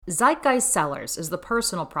Zeitgeist Cellars is the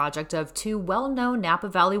personal project of two well-known Napa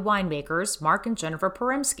Valley winemakers, Mark and Jennifer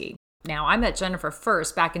Porembski. Now, I met Jennifer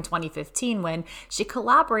first back in 2015 when she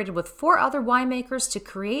collaborated with four other winemakers to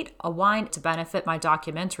create a wine to benefit my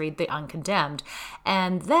documentary, The Uncondemned.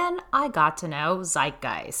 And then I got to know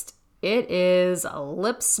Zeitgeist. It is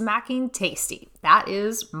lip-smacking tasty. That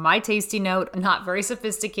is my tasty note. Not very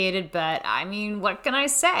sophisticated, but I mean, what can I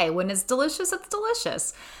say? When it's delicious, it's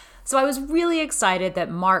delicious. So I was really excited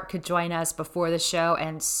that Mark could join us before the show,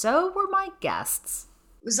 and so were my guests.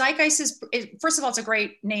 Zeitgeist first of all, it's a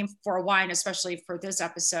great name for a wine, especially for this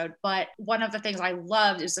episode. But one of the things I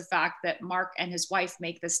loved is the fact that Mark and his wife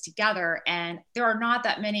make this together. And there are not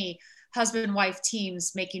that many husband-wife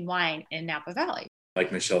teams making wine in Napa Valley.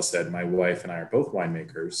 Like Michelle said, my wife and I are both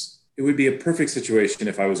winemakers. It would be a perfect situation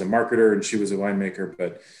if I was a marketer and she was a winemaker,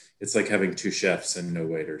 but it's like having two chefs and no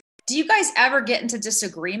waiters. Do you guys ever get into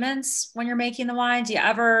disagreements when you're making the wine? Do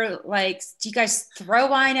you guys throw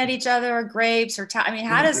wine at each other or grapes or,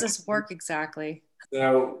 how does this work exactly?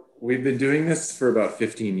 So we've been doing this for about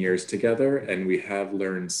 15 years together, and we have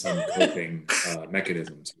learned some coping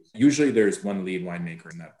mechanisms. Usually there's one lead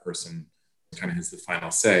winemaker and that person kind of has the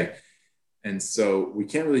final say. And so we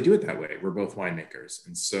can't really do it that way. We're both winemakers.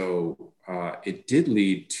 And so it did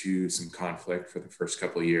lead to some conflict for the first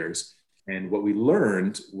couple of years. And what we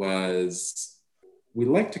learned was we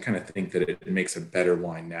like to kind of think that it makes a better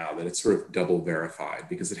wine now, that it's sort of double verified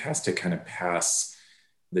because it has to kind of pass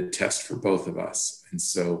the test for both of us. And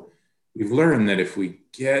so we've learned that if we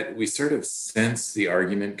sort of sense the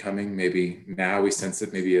argument coming, maybe now we sense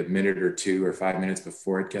it maybe a minute or 2 or 5 minutes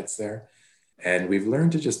before it gets there. And we've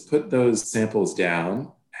learned to just put those samples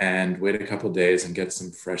down and wait a couple of days and get some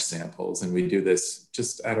fresh samples. And we do this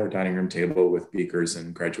just at our dining room table with beakers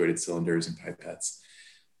and graduated cylinders and pipettes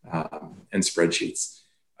and spreadsheets.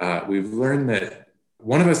 We've learned that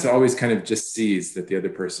one of us always kind of just sees that the other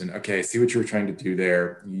person, okay, I see what you were trying to do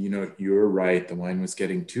there. You know, you were right. The wine was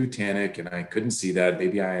getting too tannic and I couldn't see that.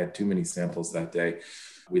 Maybe I had too many samples that day.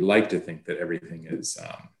 We like to think that everything is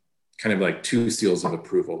kind of like 2 seals of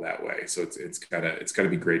approval that way. So it's gotta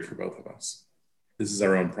be great for both of us. This is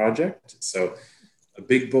our own project. So a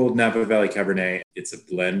big, bold Napa Valley Cabernet. It's a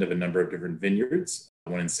blend of a number of different vineyards,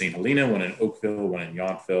 one in St. Helena, one in Oakville, one in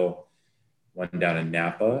Yountville, one down in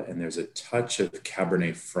Napa. And there's a touch of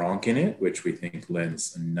Cabernet Franc in it, which we think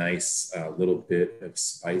lends a nice little bit of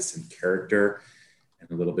spice and character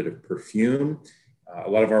and a little bit of perfume. A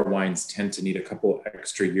lot of our wines tend to need a couple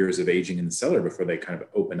extra years of aging in the cellar before they kind of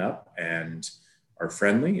open up and are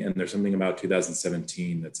friendly. And there's something about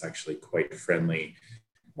 2017 that's actually quite friendly.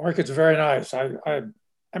 Mark, it's very nice. I'm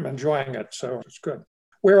enjoying it, so it's good.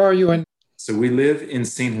 Where are you in? So we live in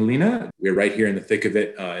St. Helena. We're right here in the thick of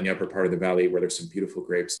it in the upper part of the valley where there's some beautiful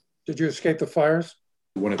grapes. Did you escape the fires?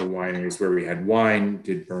 One of the wineries where we had wine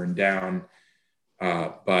did burn down,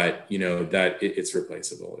 but you know that it's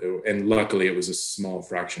replaceable. And luckily it was a small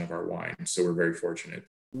fraction of our wine. So we're very fortunate.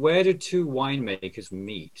 Where did two winemakers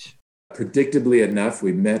meet? Predictably enough,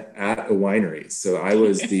 we met at a winery. So I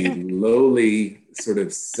was the lowly sort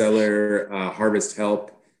of cellar harvest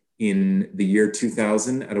help in the year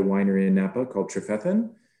 2000 at a winery in Napa called Trefethen.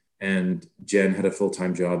 And Jen had a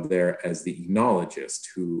full-time job there as the enologist,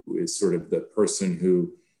 who is sort of the person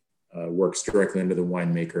who works directly under the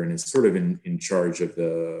winemaker and is sort of in charge of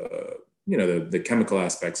the chemical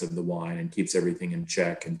aspects of the wine and keeps everything in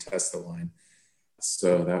check and tests the wine.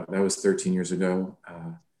 So that was 13 years ago.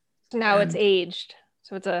 Now it's aged.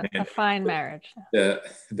 So it's a fine marriage. The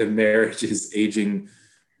marriage is aging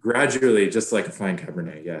gradually, just like a fine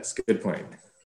Cabernet. Yes, good point.